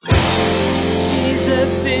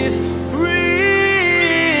Jesus is real.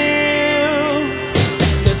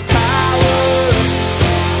 There's power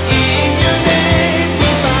in your name. We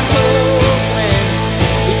find hope when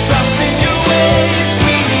we trust in your ways.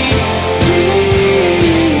 We need you.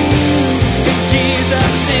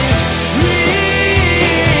 Jesus is real.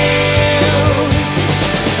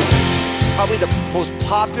 Probably the most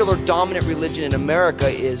popular dominant religion in America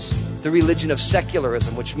is the religion of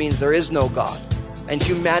secularism, which means there is no God, and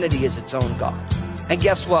humanity is its own God. And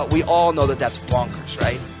guess what? We all know that that's bonkers,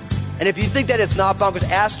 right? And if you think that it's not bonkers,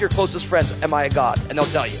 ask your closest friends, am I a God? And they'll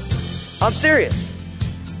tell you. I'm serious.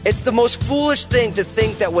 It's the most foolish thing to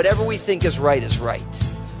think that whatever we think is right is right.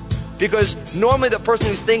 Because normally the person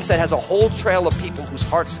who thinks that has a whole trail of people whose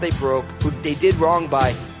hearts they broke, who they did wrong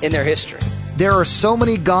by in their history. There are so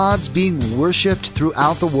many gods being worshipped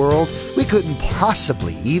throughout the world, we couldn't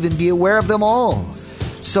possibly even be aware of them all.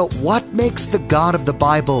 So what makes the God of the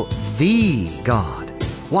Bible the God?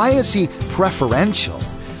 Why is he preferential?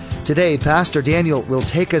 Today, Pastor Daniel will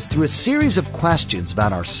take us through a series of questions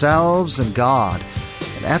about ourselves and God.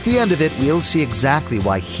 And at the end of it, we'll see exactly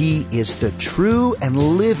why he is the true and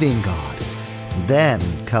living God. Then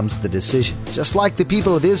comes the decision. Just like the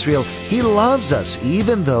people of Israel, he loves us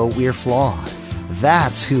even though we're flawed.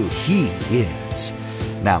 That's who he is.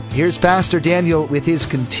 Now, here's Pastor Daniel with his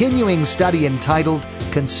continuing study entitled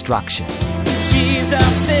Construction.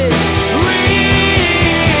 Jesus is real.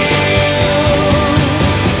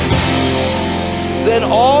 Then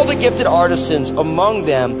all the gifted artisans among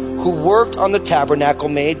them who worked on the tabernacle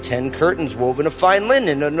made 10 curtains woven of fine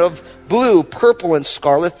linen and of blue, purple, and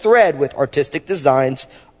scarlet thread with artistic designs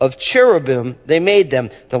of cherubim. They made them.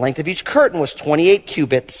 The length of each curtain was 28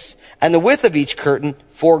 cubits, and the width of each curtain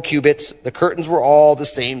 4 cubits. The curtains were all the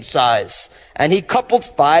same size. And he coupled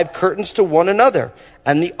 5 curtains to one another,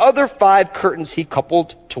 and the other 5 curtains he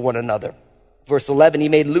coupled to one another. Verse 11, he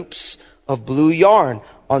made loops of blue yarn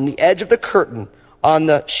on the edge of the curtain, on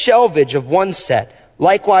the shelvage of one set.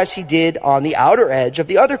 Likewise he did on the outer edge of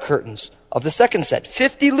the other curtains of the second set.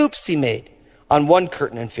 50 loops he made on one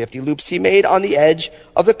curtain, and 50 loops he made on the edge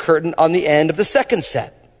of the curtain on the end of the second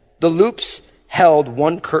set. The loops held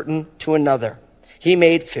one curtain to another. He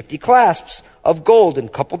made 50 clasps of gold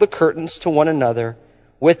and coupled the curtains to one another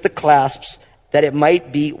with the clasps, that it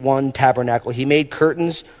might be one tabernacle. He made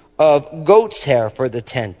curtains of goat's hair for the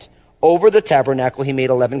tent. Over the tabernacle he made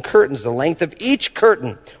 11 curtains. The length of each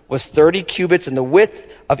curtain was 30 cubits, and the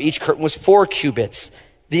width of each curtain was 4 cubits.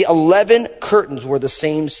 The 11 curtains were the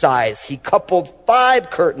same size. He coupled 5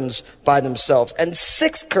 curtains by themselves and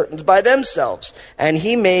 6 curtains by themselves. And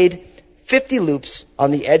he made 50 loops on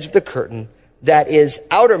the edge of the curtain that is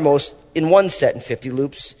outermost in one set, and 50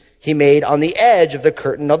 loops he made on the edge of the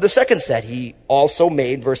curtain of the second set. He also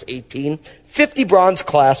made, verse 18, 50 bronze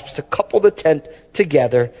clasps to couple the tent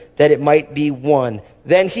together, that it might be one.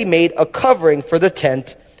 Then he made a covering for the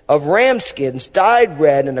tent of ram skins dyed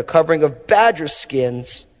red, and a covering of badger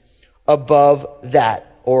skins above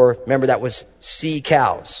that. Or remember, that was sea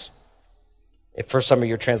cows, for some of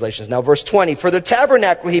your translations. Now, verse 20, for the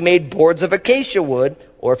tabernacle he made boards of acacia wood,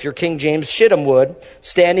 or if you're King James, shittim wood,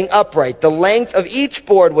 standing upright. The length of each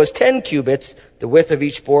board was 10 cubits. The width of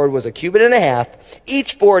each board was 1.5 cubits.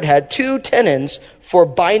 Each board had 2 tenons for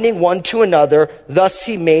binding one to another. Thus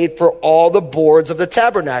he made for all the boards of the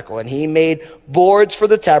tabernacle. And he made boards for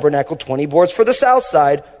the tabernacle, 20 boards for the south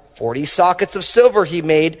side. 40 sockets of silver he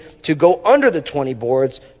made to go under the 20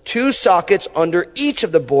 boards, 2 sockets under each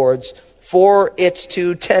of the boards for its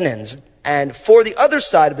 2 tenons. And for the other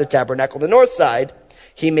side of the tabernacle, the north side,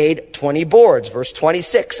 he made 20 boards. Verse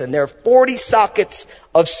 26, and there are 40 sockets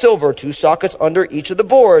of silver, 2 sockets under each of the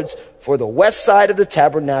boards. For the west side of the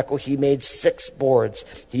tabernacle, he made 6 boards.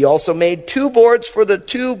 He also made 2 boards for the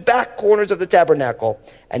 2 back corners of the tabernacle,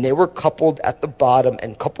 and they were coupled at the bottom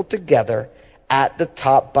and coupled together at the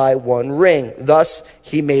top by one ring. Thus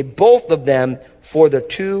he made both of them for the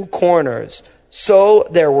 2 corners. So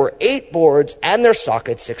there were 8 boards and their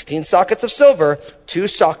sockets, 16 sockets of silver, 2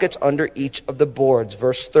 sockets under each of the boards.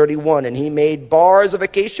 Verse 31, and he made bars of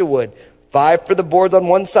acacia wood, 5 for the boards on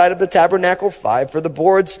one side of the tabernacle, 5 for the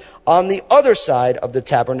boards on the other side of the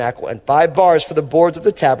tabernacle, and 5 bars for the boards of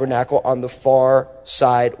the tabernacle on the far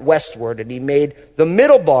side westward. And he made the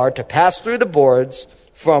middle bar to pass through the boards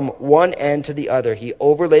from one end to the other. He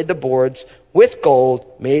overlaid the boards with gold,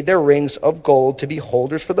 made their rings of gold to be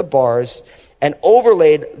holders for the bars, and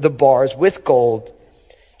overlaid the bars with gold.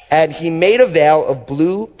 And he made a veil of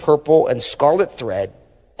blue, purple, and scarlet thread,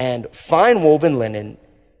 and fine woven linen.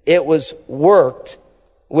 It was worked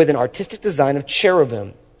with an artistic design of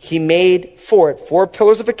cherubim. he made for it 4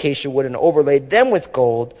 pillars of acacia wood and overlaid them with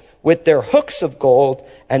gold, with their hooks of gold,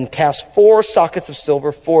 and cast 4 sockets of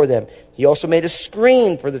silver for them. He also made a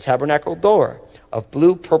screen for the tabernacle door of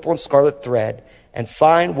blue, purple, and scarlet thread, and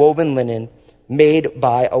fine woven linen made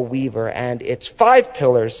by a weaver, and its 5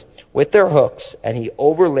 pillars with their hooks, and he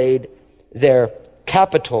overlaid their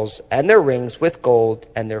capitals and their rings with gold,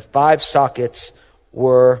 and their 5 sockets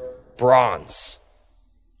were bronze.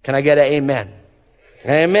 Can I get an amen?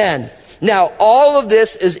 Amen. Now, all of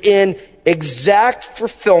this is in exact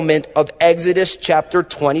fulfillment of Exodus chapter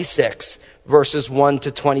 26, verses 1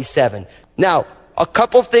 to 27. Now, a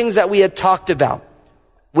couple things that we had talked about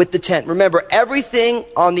with the tent. Remember, everything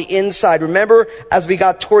on the inside. Remember, as we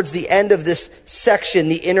got towards the end of this section,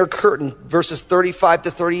 the inner curtain, verses 35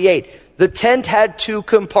 to 38, the tent had 2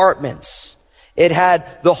 compartments. It had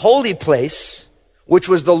the holy place, which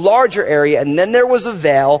was the larger area, and then there was a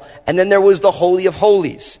veil, and then there was the Holy of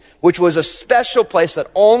Holies, which was a special place that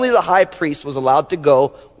only the high priest was allowed to go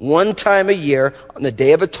one time a year on the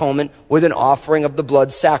Day of Atonement with an offering of the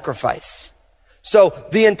blood sacrifice. So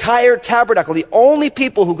the entire tabernacle, the only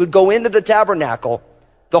people who could go into the tabernacle,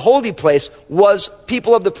 the holy place, was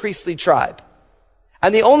people of the priestly tribe.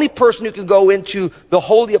 And the only person who could go into the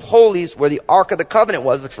Holy of Holies, where the Ark of the Covenant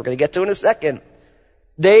was, which we're going to get to in a second,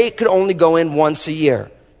 they could only go in once a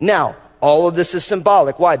year. Now, all of this is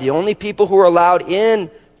symbolic. Why? The only people who are allowed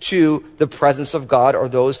in to the presence of God are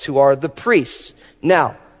those who are the priests.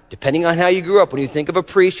 Now, depending on how you grew up, when you think of a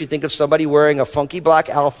priest, you think of somebody wearing a funky black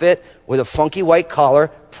outfit with a funky white collar,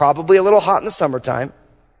 probably a little hot in the summertime.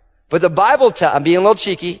 But the Bible I'm being a little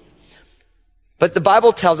cheeky, but the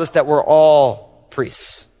Bible tells us that we're all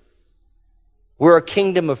priests. We're a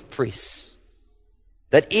kingdom of priests.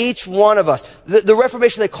 That each one of us, the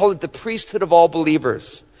Reformation, they call it the priesthood of all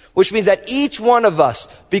believers, which means that each one of us,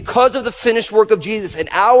 because of the finished work of Jesus and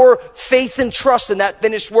our faith and trust in that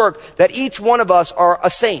finished work, that each one of us are a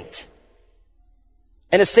saint.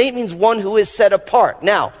 And a saint means one who is set apart.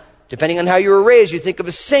 Now, depending on how you were raised, you think of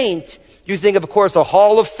a saint, you think of course, a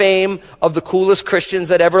hall of fame of the coolest Christians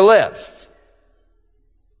that ever lived.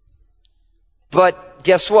 But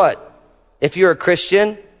guess what? If you're a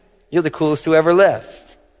Christian, you're the coolest who ever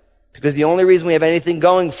lived. Because the only reason we have anything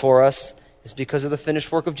going for us is because of the finished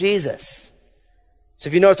work of Jesus. So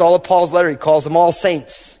if you notice all of Paul's letter, he calls them all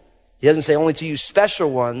saints. He doesn't say only to you special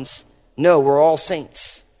ones. No, we're all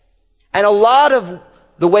saints. And a lot of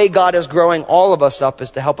the way God is growing all of us up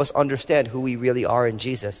is to help us understand who we really are in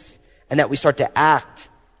Jesus. And that we start to act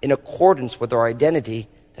in accordance with our identity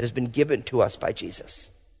that has been given to us by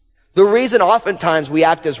Jesus. The reason oftentimes we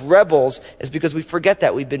act as rebels is because we forget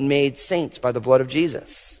that we've been made saints by the blood of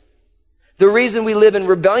Jesus. The reason we live in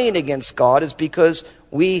rebellion against God is because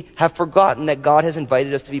we have forgotten that God has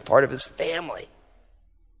invited us to be part of his family.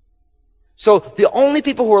 So the only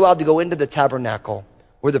people who were allowed to go into the tabernacle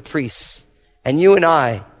were the priests. And you and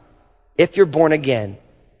I, if you're born again,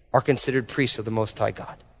 are considered priests of the Most High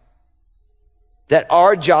God. That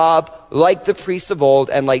our job, like the priests of old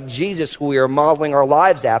and like Jesus, who we are modeling our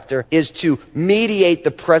lives after, is to mediate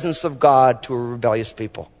the presence of God to a rebellious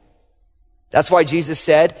people. That's why Jesus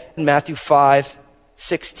said in Matthew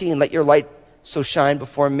 5:16, let your light so shine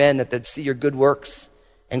before men that they'd see your good works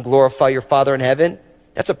and glorify your Father in heaven.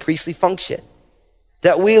 That's a priestly function.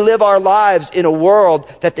 That we live our lives in a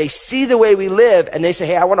world that they see the way we live and they say,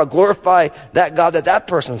 hey, I want to glorify that God that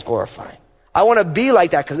person's glorifying. I want to be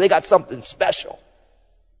like that because they got something special.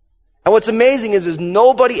 And what's amazing is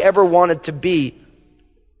nobody ever wanted to be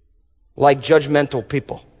like judgmental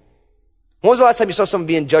people. When was the last time you saw someone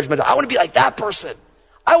being judgmental? I want to be like that person.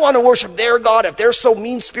 I want to worship their God. If they're so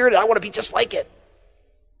mean-spirited, I want to be just like it.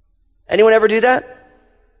 Anyone ever do that?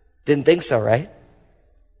 Didn't think so, right?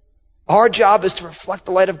 Our job is to reflect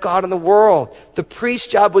the light of God in the world. The priest's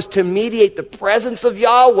job was to mediate the presence of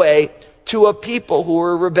Yahweh to a people who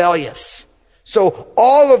were rebellious. So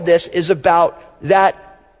all of this is about that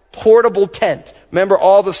portable tent. Remember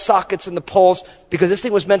all the sockets and the poles? Because this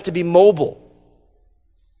thing was meant to be mobile.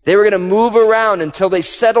 They were going to move around until they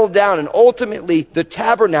settled down. And ultimately, the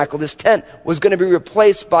tabernacle, this tent, was going to be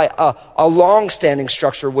replaced by a long-standing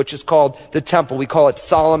structure, which is called the temple. We call it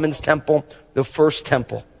Solomon's temple, the first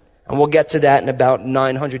temple. And we'll get to that in about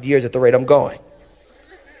 900 years at the rate I'm going.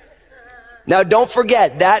 Now, don't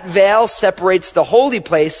forget, that veil separates the holy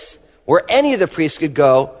place, where any of the priests could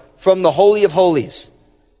go, from the Holy of Holies,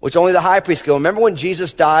 which only the high priest could go. Remember when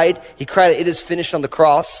Jesus died, he cried, it is finished on the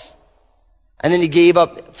cross? And then he gave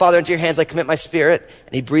up, Father, into your hands I commit my spirit.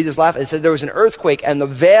 And he breathed his life. And said there was an earthquake and the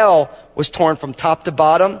veil was torn from top to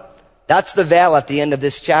bottom. That's the veil at the end of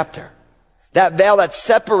this chapter. That veil that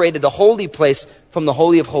separated the holy place from the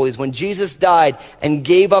Holy of Holies. When Jesus died and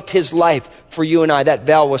gave up his life for you and I, that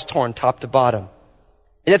veil was torn top to bottom.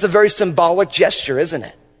 And that's a very symbolic gesture, isn't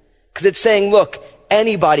it? Because it's saying, look,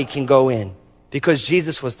 anybody can go in because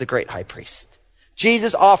Jesus was the great high priest.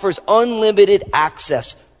 Jesus offers unlimited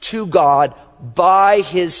access to God by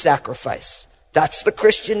his sacrifice. That's the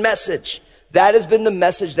Christian message. That has been the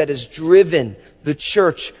message that has driven the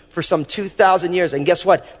church for some 2,000 years. And guess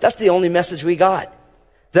what? That's the only message we got.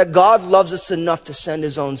 That God loves us enough to send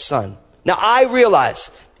his own son. Now, I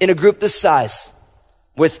realize in a group this size,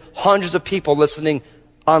 with hundreds of people listening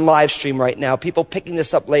on live stream right now, people picking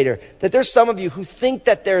this up later, that there's some of you who think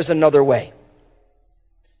that there's another way.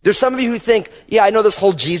 There's some of you who think, yeah, I know this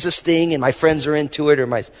whole Jesus thing and my friends are into it or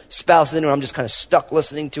my spouse is into it. I'm just kind of stuck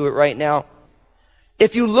listening to it right now.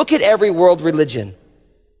 If you look at every world religion,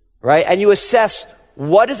 right, and you assess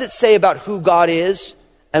what does it say about who God is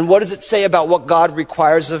and what does it say about what God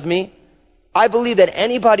requires of me, I believe that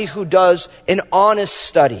anybody who does an honest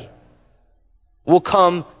study will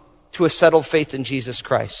come to a settled faith in Jesus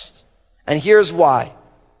Christ. And here's why.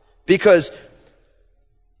 Because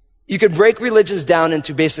you can break religions down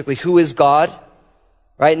into basically who is God.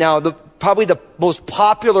 Right now, probably the most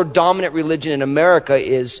popular dominant religion in America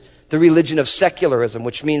is the religion of secularism,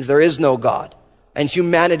 which means there is no God and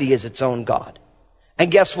humanity is its own God. And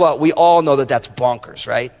guess what? We all know that that's bonkers,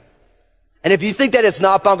 right? And if you think that it's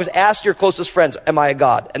not bonkers, ask your closest friends, am I a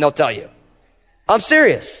God? And they'll tell you. I'm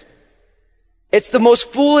serious. It's the most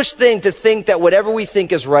foolish thing to think that whatever we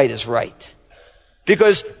think is right.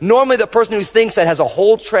 Because normally the person who thinks that has a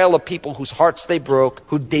whole trail of people whose hearts they broke,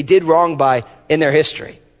 who they did wrong by in their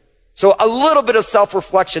history. So a little bit of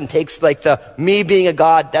self-reflection takes like the me being a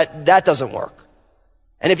God, that doesn't work.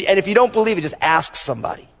 And if you don't believe it, just ask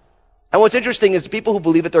somebody. And what's interesting is the people who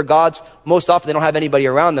believe that they're gods, most often they don't have anybody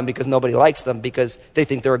around them because nobody likes them because they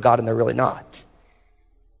think they're a God and they're really not.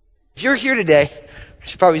 If you're here today, I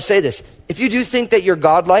should probably say this. If you do think that you're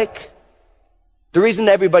godlike, the reason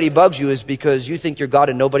that everybody bugs you is because you think you're God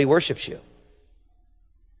and nobody worships you.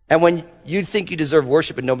 And when you think you deserve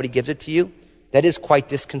worship and nobody gives it to you, that is quite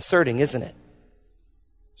disconcerting, isn't it?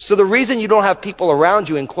 So the reason you don't have people around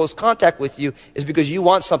you in close contact with you is because you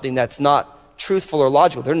want something that's not truthful or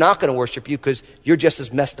logical. They're not going to worship you because you're just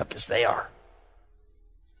as messed up as they are.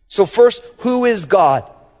 So first, who is God?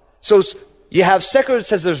 So you have secularism that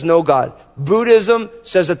says there's no God. Buddhism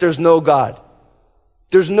says that there's no God.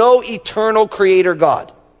 There's no eternal creator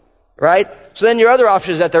God, right? So then your other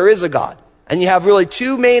option is that there is a God. And you have really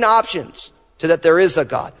two main options to that there is a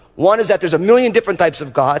God. One is that there's a million different types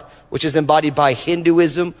of God, which is embodied by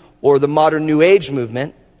Hinduism or the modern New Age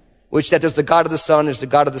movement, which that there's the God of the sun, there's the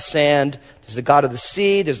God of the sand, there's the God of the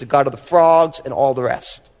sea, there's the God of the frogs, and all the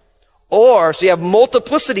rest. Or, so you have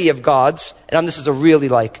multiplicity of gods, and this is a really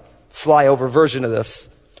like flyover version of this,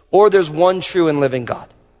 or there's one true and living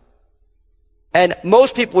God. And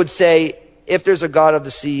most people would say, if there's a God of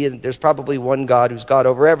the sea, and there's probably one God who's God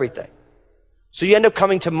over everything. So you end up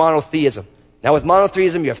coming to monotheism. Now with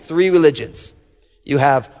monotheism, you have three religions. You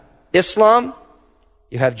have Islam,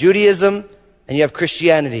 you have Judaism, and you have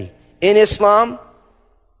Christianity. In Islam,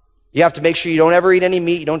 you have to make sure you don't ever eat any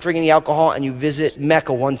meat, you don't drink any alcohol, and you visit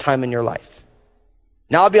Mecca one time in your life.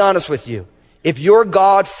 Now I'll be honest with you. If your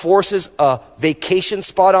God forces a vacation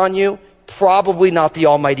spot on you, probably not the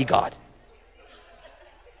Almighty God.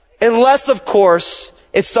 Unless, of course,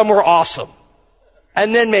 it's somewhere awesome.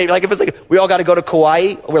 And then maybe, like if it's like, we all got to go to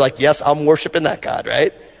Kauai, we're like, yes, I'm worshiping that God,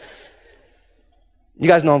 right? You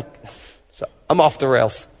guys know I'm off the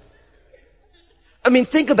rails. I mean,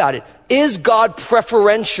 think about it. Is God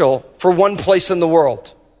preferential for one place in the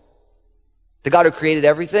world? The God who created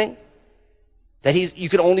everything? That you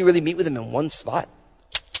can only really meet with him in one spot?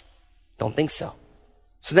 Don't think so.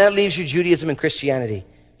 So that leaves you Judaism and Christianity.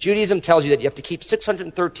 Judaism tells you that you have to keep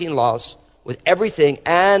 613 laws with everything,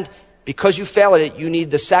 and because you fail at it, you need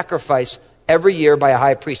the sacrifice every year by a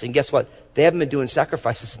high priest. And guess what? They haven't been doing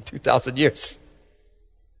sacrifices in 2,000 years.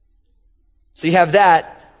 So you have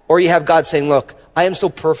that, or you have God saying, look, I am so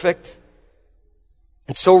perfect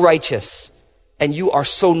and so righteous, and you are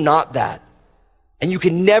so not that, and you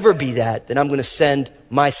can never be that, then I'm going to send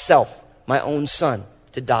myself, my own son,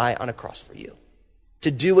 to die on a cross for you, to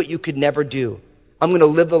do what you could never do. I'm going to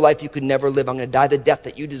live the life you could never live. I'm going to die the death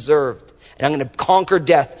that you deserved. And I'm going to conquer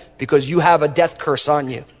death because you have a death curse on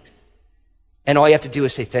you. And all you have to do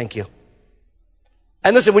is say thank you.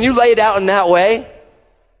 And listen, when you lay it out in that way,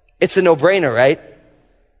 it's a no-brainer, right?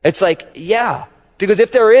 It's like, yeah. Because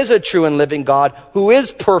if there is a true and living God who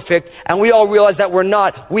is perfect, and we all realize that we're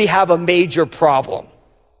not, we have a major problem.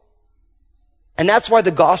 And that's why the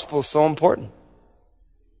gospel is so important.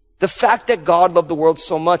 The fact that God loved the world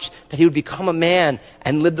so much that he would become a man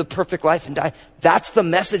and live the perfect life and die, that's the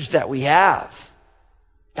message that we have.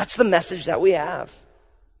 That's the message that we have.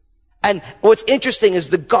 And what's interesting is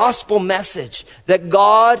the gospel message that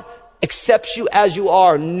God accepts you as you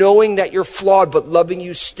are, knowing that you're flawed, but loving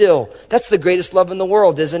you still. That's the greatest love in the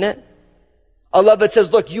world, isn't it? A love that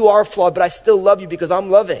says, look, you are flawed, but I still love you because I'm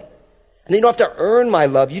loving. And you don't have to earn my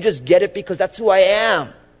love. You just get it because that's who I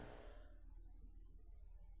am.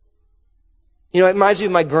 You know, it reminds me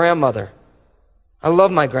of my grandmother. I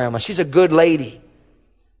love my grandma. She's a good lady.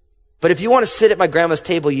 But if you want to sit at my grandma's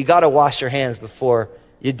table, you got to wash your hands before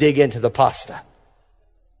you dig into the pasta.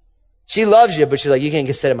 She loves you, but she's like, you can't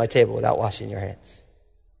sit at my table without washing your hands.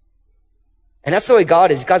 And that's the way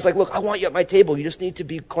God is. God's like, look, I want you at my table. You just need to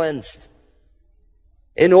be cleansed.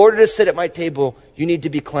 In order to sit at my table, you need to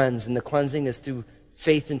be cleansed. And the cleansing is through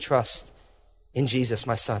faith and trust in Jesus,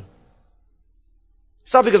 my son.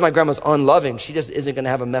 It's not because my grandma's unloving. She just isn't going to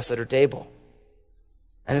have a mess at her table.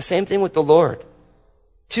 And the same thing with the Lord.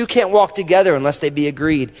 Two can't walk together unless they be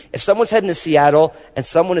agreed. If someone's heading to Seattle and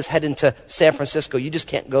someone is heading to San Francisco, you just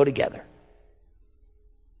can't go together.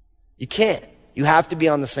 You can't. You have to be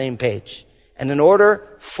on the same page. And in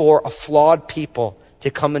order for a flawed people to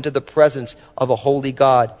come into the presence of a holy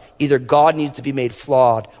God, either God needs to be made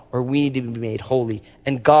flawed or we need to be made holy.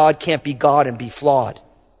 And God can't be God and be flawed.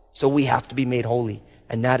 So we have to be made holy.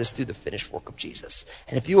 And that is through the finished work of Jesus.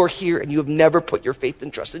 And if you are here and you have never put your faith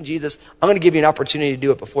and trust in Jesus, I'm going to give you an opportunity to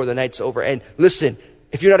do it before the night's over. And listen,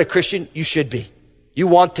 if you're not a Christian, you should be. You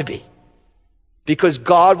want to be. Because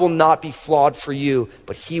God will not be flawed for you,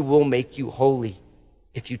 but he will make you holy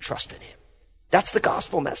if you trust in him. That's the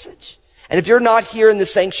gospel message. And if you're not here in the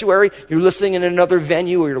sanctuary, you're listening in another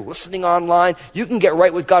venue or you're listening online, you can get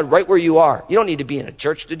right with God right where you are. You don't need to be in a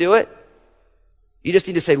church to do it. You just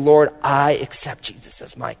need to say, Lord, I accept Jesus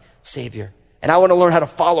as my Savior. And I want to learn how to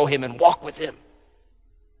follow him and walk with him.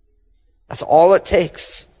 That's all it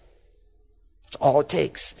takes. That's all it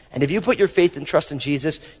takes. And if you put your faith and trust in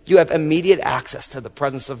Jesus, you have immediate access to the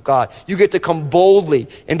presence of God. You get to come boldly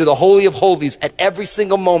into the Holy of Holies at every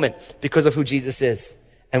single moment because of who Jesus is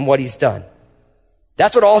and what he's done.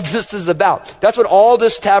 That's what all this is about. That's what all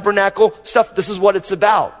this tabernacle stuff, this is what it's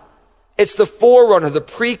about. It's the forerunner, the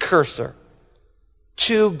precursor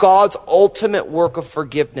to God's ultimate work of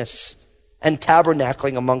forgiveness and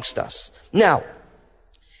tabernacling amongst us. Now,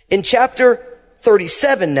 in chapter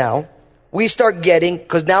 37 now, we start getting,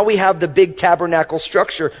 because now we have the big tabernacle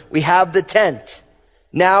structure. We have the tent.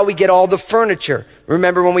 Now we get all the furniture.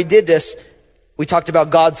 Remember when we did this, we talked about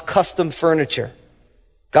God's custom furniture.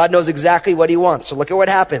 God knows exactly what he wants. So look at what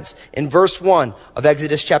happens. In verse 1 of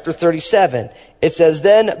Exodus chapter 37, it says,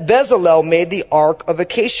 Then Bezalel made the ark of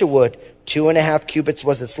acacia wood. 2.5 cubits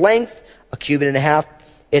was its length, 1.5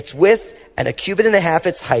 cubits its width, and 1.5 cubits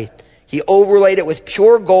its height. He overlaid it with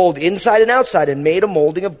pure gold inside and outside and made a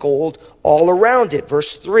molding of gold all around it.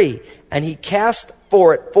 Verse 3, And he cast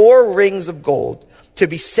for it 4 rings of gold to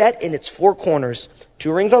be set in its 4 corners,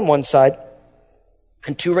 2 rings on one side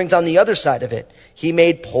and 2 rings on the other side of it. He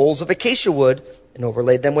made poles of acacia wood and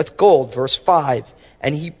overlaid them with gold. Verse 5,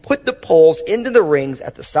 And he put the poles into the rings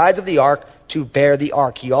at the sides of the ark to bear the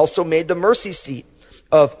ark. He also made the mercy seat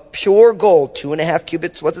of pure gold. 2.5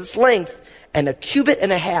 cubits was its length, and 1.5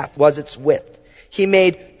 cubits was its width. He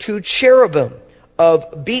made 2 cherubim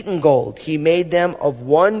of beaten gold. He made them of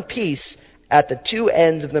one piece at the 2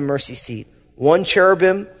 ends of the mercy seat. One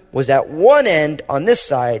cherubim was at one end on this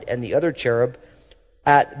side, and the other cherub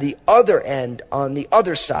at the other end on the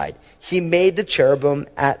other side. He made the cherubim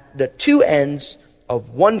at the 2 ends of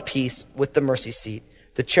one piece with the mercy seat.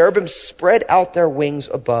 The cherubim spread out their wings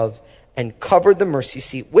above and covered the mercy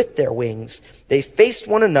seat with their wings. They faced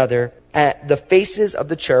one another. The faces of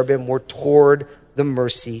the cherubim were toward the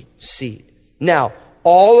mercy seat. Now,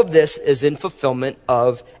 all of this is in fulfillment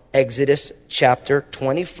of Exodus chapter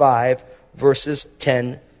 25, verses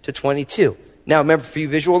 10 to 22. Now, remember, for you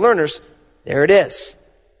visual learners, there it is.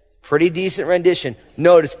 Pretty decent rendition.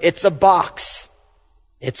 Notice, it's a box.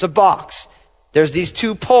 It's a box. There's these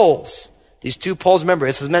 2 poles. These 2 poles, remember,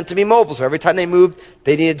 this is meant to be mobile, so every time they moved,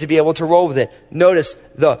 they needed to be able to roll with it. Notice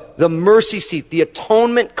the mercy seat, the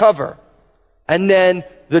atonement cover, and then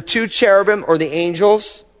the 2 cherubim, or the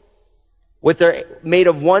angels, made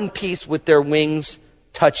of one piece with their wings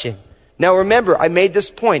touching. Now remember, I made this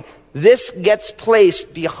point. This gets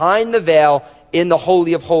placed behind the veil in the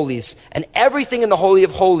Holy of Holies. And everything in the Holy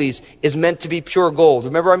of Holies is meant to be pure gold.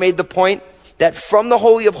 Remember I made the point that from the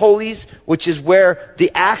Holy of Holies, which is where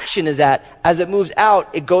the action is at, as it moves out,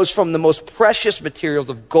 it goes from the most precious materials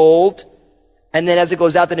of gold And then as it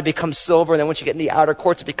goes out, then it becomes silver. And then once you get in the outer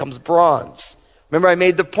courts, it becomes bronze. Remember, I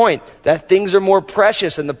made the point that things are more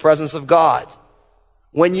precious in the presence of God.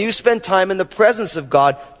 When you spend time in the presence of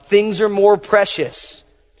God, things are more precious.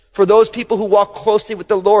 For those people who walk closely with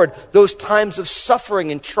the Lord, those times of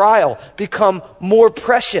suffering and trial become more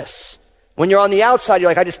precious. When you're on the outside, you're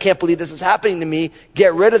like, I just can't believe this is happening to me.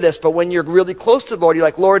 Get rid of this. But when you're really close to the Lord, you're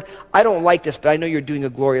like, Lord, I don't like this, but I know you're doing a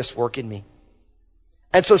glorious work in me.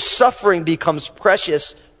 And so suffering becomes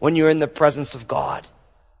precious when you're in the presence of God.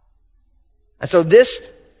 And so this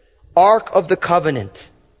Ark of the Covenant,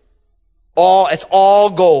 it's all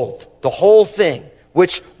gold, the whole thing,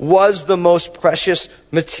 which was the most precious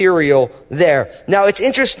material there. Now it's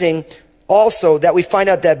interesting also that we find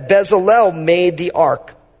out that Bezalel made the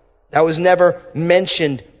ark. That was never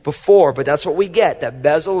mentioned before, but that's what we get, that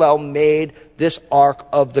Bezalel made this Ark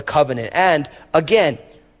of the Covenant. And again,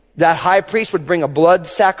 that high priest would bring a blood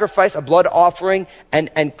sacrifice, a blood offering,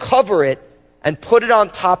 and cover it and put it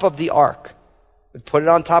on top of the ark. Would put it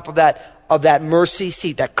on top of that mercy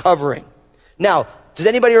seat, that covering. Now, does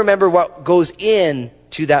anybody remember what goes in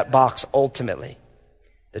to that box ultimately?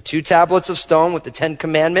 The 2 tablets of stone with the 10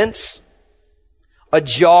 commandments, a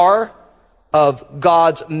jar of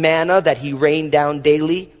God's manna that he rained down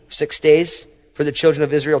daily, 6 days for the children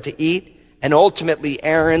of Israel to eat, and ultimately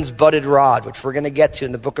Aaron's budded rod, which we're going to get to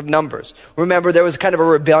in the book of Numbers. Remember, there was kind of a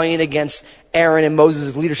rebellion against Aaron and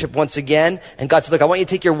Moses' leadership once again, and God said, look, I want you to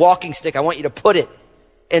take your walking stick, I want you to put it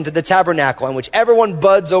into the tabernacle, and whichever one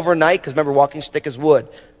buds overnight, because remember, walking stick is wood.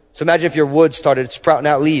 So imagine if your wood started sprouting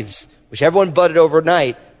out leaves. Whichever one budded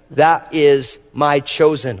overnight, that is my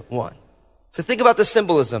chosen one. So think about the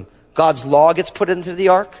symbolism. God's law gets put into the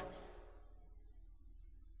ark.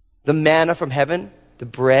 The manna from heaven, the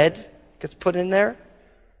bread gets put in there.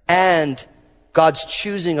 And God's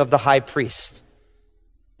choosing of the high priest.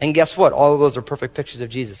 And guess what? All of those are perfect pictures of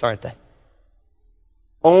Jesus, aren't they?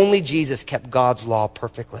 Only Jesus kept God's law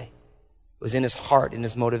perfectly. It was in his heart, in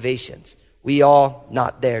his motivations. We all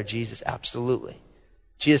not there. Jesus, absolutely.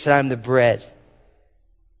 Jesus said, I'm the bread.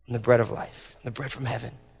 I'm the bread of life. I'm the bread from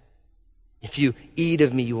heaven. If you eat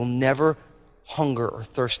of me, you will never hunger or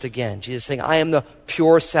thirst again. Jesus is saying, I am the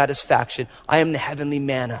pure satisfaction. I am the heavenly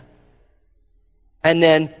manna. And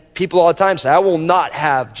then people all the time say, I will not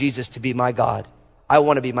have Jesus to be my God. I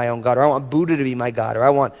want to be my own God, or I want Buddha to be my God, or I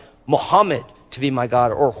want Muhammad to be my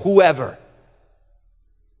God, or whoever.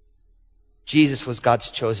 Jesus was God's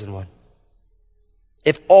chosen one.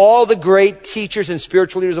 If all the great teachers and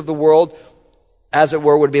spiritual leaders of the world, as it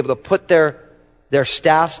were, would be able to put their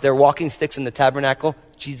staffs, their walking sticks in the tabernacle,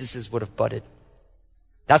 Jesus's would have budded.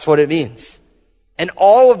 That's what it means. And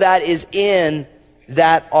all of that is in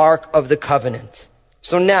that Ark of the Covenant.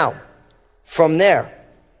 So now, from there,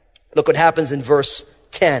 look what happens in verse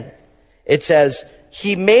 10. It says,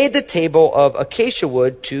 he made the table of acacia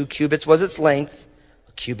wood, 2 cubits was its length,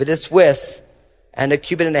 a cubit its width, and 1.5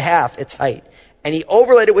 cubits its height. And he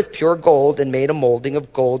overlaid it with pure gold and made a molding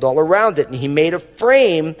of gold all around it. And he made a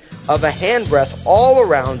frame of a handbreadth all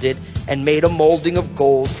around it and made a molding of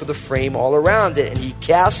gold for the frame all around it. And he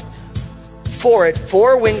cast for it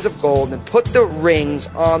 4 wings of gold and put the rings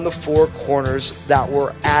on the 4 corners that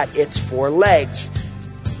were at its 4 legs.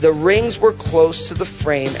 The rings were close to the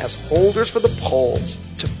frame as holders for the poles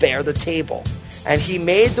to bear the table. And he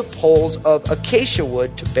made the poles of acacia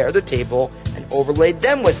wood to bear the table and overlaid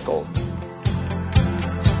them with gold.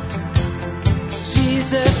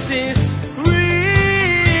 Jesus is real.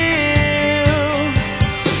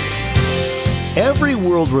 Every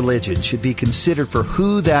world religion should be considered for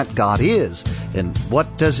who that God is and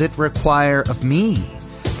what does it require of me.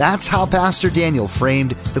 That's how Pastor Daniel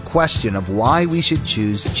framed the question of why we should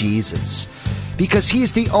choose Jesus. Because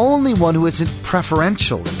he's the only one who isn't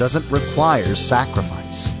preferential and doesn't require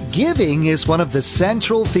sacrifice. Giving is one of the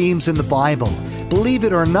central themes in the Bible. Believe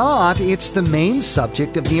it or not, it's the main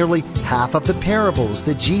subject of nearly half of the parables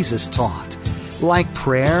that Jesus taught. Like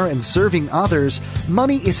prayer and serving others,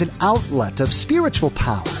 money is an outlet of spiritual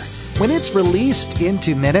power. When it's released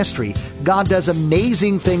into ministry, God does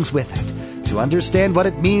amazing things with it. To understand what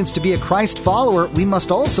it means to be a Christ follower, we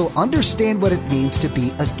must also understand what it means to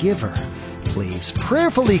be a giver. Please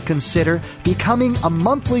prayerfully consider becoming a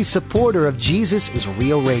monthly supporter of Jesus is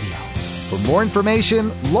Real Radio. For more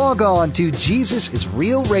information, log on to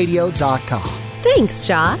JesusIsRealRadio.com. Thanks,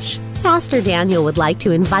 Josh. Pastor Daniel would like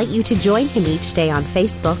to invite you to join him each day on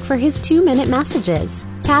Facebook for his 2-minute messages.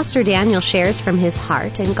 Pastor Daniel shares from his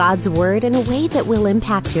heart and God's Word in a way that will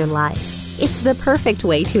impact your life. It's the perfect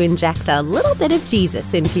way to inject a little bit of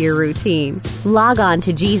Jesus into your routine. Log on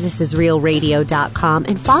to JesusIsRealRadio.com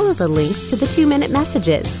and follow the links to the 2-minute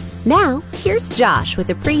messages. Now, here's Josh with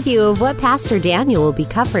a preview of what Pastor Daniel will be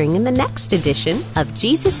covering in the next edition of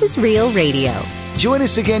Jesus is Real Radio. Join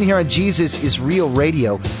us again here on Jesus is Real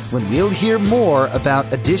Radio when we'll hear more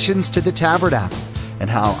about additions to the tabernacle and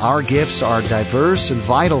how our gifts are diverse and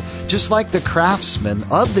vital, just like the craftsmen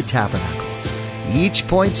of the tabernacle. Each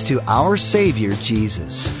points to our Savior,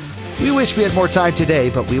 Jesus. We wish we had more time today,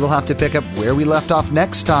 but we will have to pick up where we left off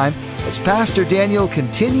next time as Pastor Daniel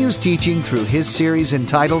continues teaching through his series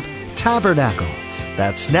entitled Tabernacle.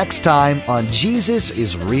 That's next time on Jesus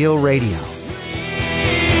is Real Radio.